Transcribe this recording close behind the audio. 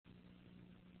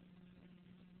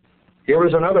Here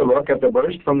is another look at the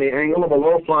burst from the angle of a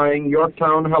low-flying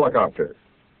Yorktown helicopter.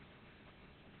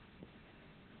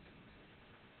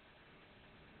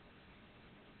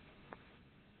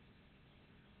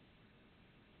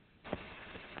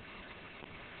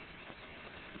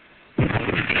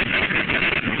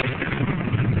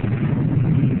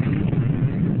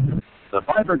 The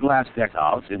fiberglass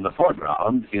deckhouse in the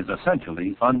foreground is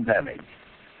essentially undamaged.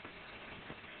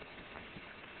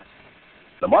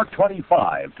 The Mark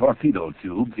 25 torpedo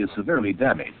tube is severely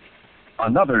damaged.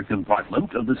 Another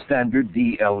compartment of the standard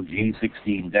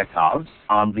DLG-16 deckhouse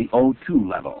on the O2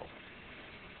 level.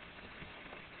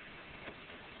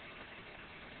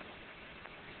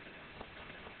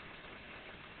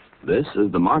 This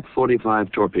is the Mark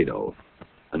 45 torpedo,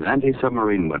 an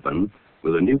anti-submarine weapon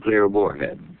with a nuclear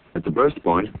warhead. At the burst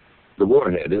point, the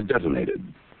warhead is detonated.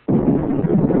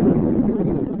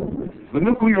 The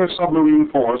nuclear submarine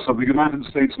force of the United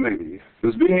States Navy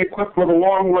is being equipped with a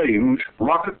long-range,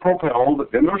 rocket-propelled,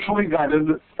 inertially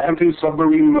guided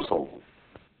anti-submarine missile.